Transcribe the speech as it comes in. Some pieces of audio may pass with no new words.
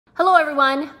Hello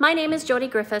everyone, my name is Jody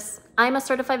Griffiths. I'm a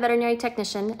certified veterinary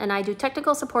technician and I do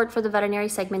technical support for the veterinary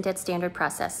segment at Standard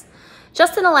Process.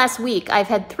 Just in the last week, I've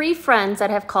had 3 friends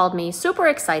that have called me super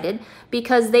excited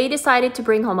because they decided to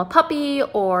bring home a puppy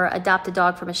or adopt a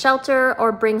dog from a shelter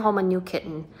or bring home a new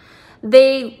kitten.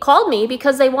 They called me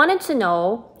because they wanted to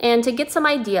know and to get some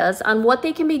ideas on what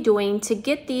they can be doing to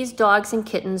get these dogs and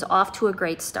kittens off to a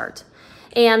great start.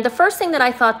 And the first thing that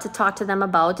I thought to talk to them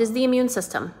about is the immune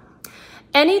system.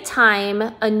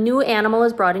 Anytime a new animal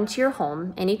is brought into your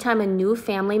home, anytime a new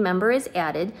family member is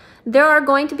added, there are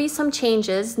going to be some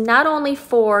changes, not only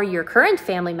for your current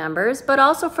family members, but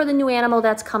also for the new animal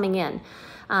that's coming in.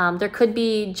 There could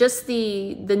be just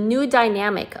the new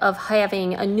dynamic of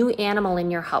having a new animal in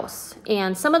your house.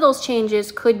 And some of those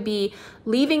changes could be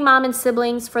leaving mom and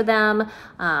siblings for them,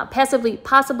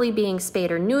 possibly being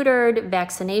spayed or neutered,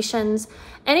 vaccinations.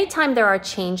 Anytime there are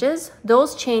changes,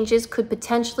 those changes could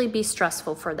potentially be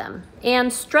stressful for them.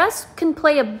 And stress can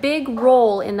play a big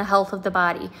role in the health of the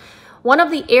body. One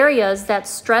of the areas that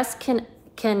stress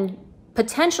can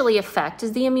potentially affect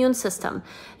is the immune system.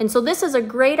 And so this is a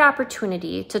great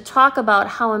opportunity to talk about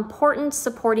how important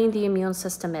supporting the immune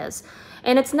system is.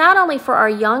 And it's not only for our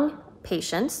young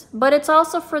patients, but it's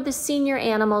also for the senior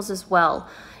animals as well.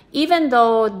 Even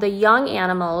though the young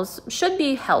animals should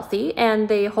be healthy and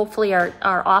they hopefully are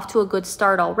off to a good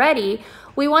start already,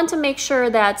 we want to make sure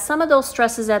that some of those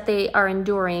stresses that they are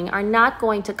enduring are not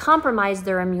going to compromise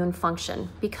their immune function,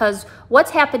 because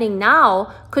what's happening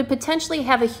now could potentially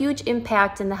have a huge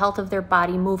impact in the health of their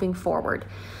body moving forward.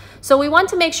 So we want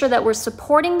to make sure that we're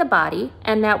supporting the body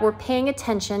and that we're paying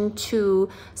attention to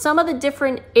some of the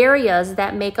different areas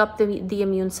that make up the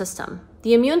immune system.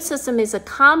 The immune system is a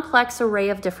complex array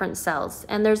of different cells,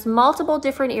 and there's multiple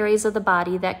different areas of the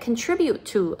body that contribute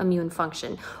to immune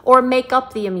function or make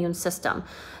up the immune system.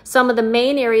 Some of the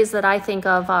main areas that I think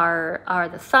of are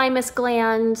the thymus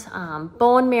gland,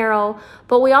 bone marrow,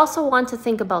 but we also want to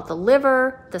think about the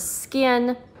liver, the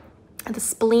skin, the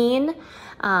spleen,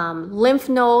 lymph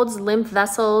nodes, lymph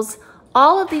vessels.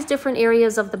 All of these different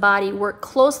areas of the body work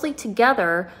closely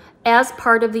together as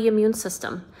part of the immune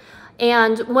system.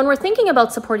 And when we're thinking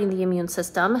about supporting the immune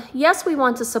system, yes, we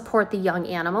want to support the young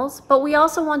animals, but we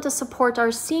also want to support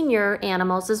our senior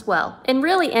animals as well, and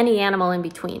really any animal in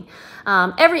between.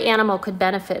 Every animal could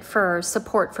benefit for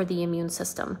support for the immune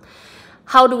system.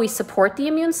 How do we support the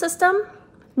immune system?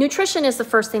 Nutrition is the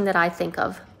first thing that I think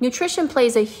of. Nutrition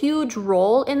plays a huge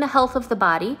role in the health of the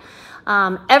body.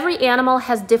 Every animal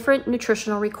has different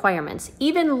nutritional requirements.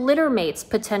 Even litter mates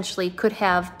potentially could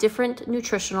have different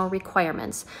nutritional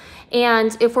requirements.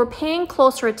 And if we're paying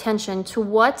closer attention to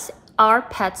what our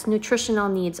pets' nutritional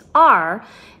needs are,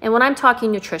 and when I'm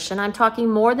talking nutrition, I'm talking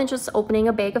more than just opening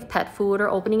a bag of pet food or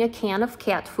opening a can of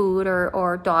cat food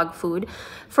or dog food.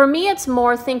 For me, it's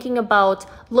more thinking about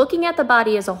looking at the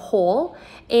body as a whole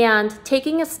and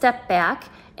taking a step back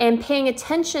and paying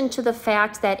attention to the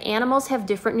fact that animals have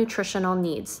different nutritional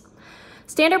needs.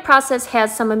 Standard Process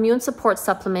has some immune support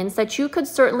supplements that you could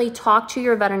certainly talk to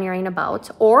your veterinarian about,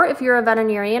 or if you're a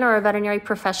veterinarian or a veterinary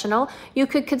professional, you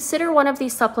could consider one of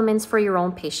these supplements for your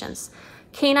own patients.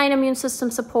 Canine immune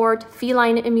system support,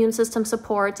 feline immune system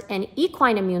support, and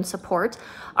equine immune support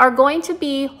are going to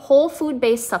be whole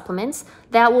food-based supplements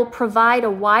that will provide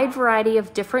a wide variety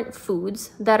of different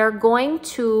foods that are going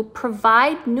to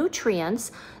provide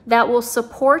nutrients that will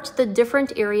support the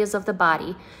different areas of the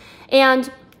body. And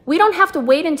we don't have to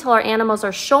wait until our animals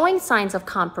are showing signs of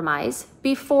compromise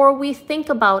before we think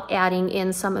about adding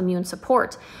in some immune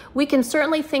support. We can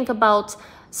certainly think about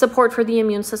support for the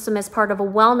immune system as part of a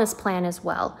wellness plan as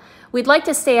well. We'd like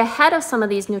to stay ahead of some of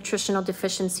these nutritional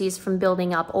deficiencies from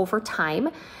building up over time.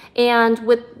 And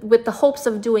with the hopes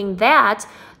of doing that,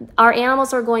 our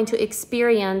animals are going to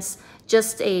experience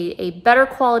just a better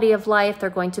quality of life. They're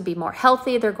going to be more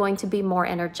healthy. They're going to be more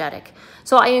energetic.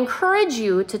 So I encourage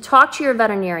you to talk to your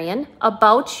veterinarian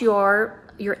about your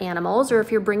animals, or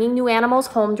if you're bringing new animals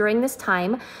home during this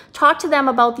time, talk to them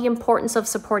about the importance of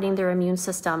supporting their immune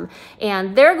system.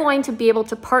 And they're going to be able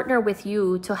to partner with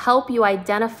you to help you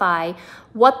identify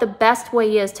what the best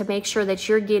way is to make sure that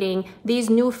you're getting these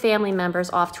new family members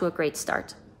off to a great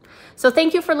start. So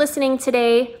thank you for listening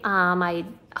today. I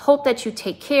hope that you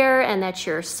take care and that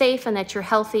you're safe and that you're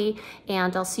healthy,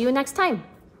 and I'll see you next time.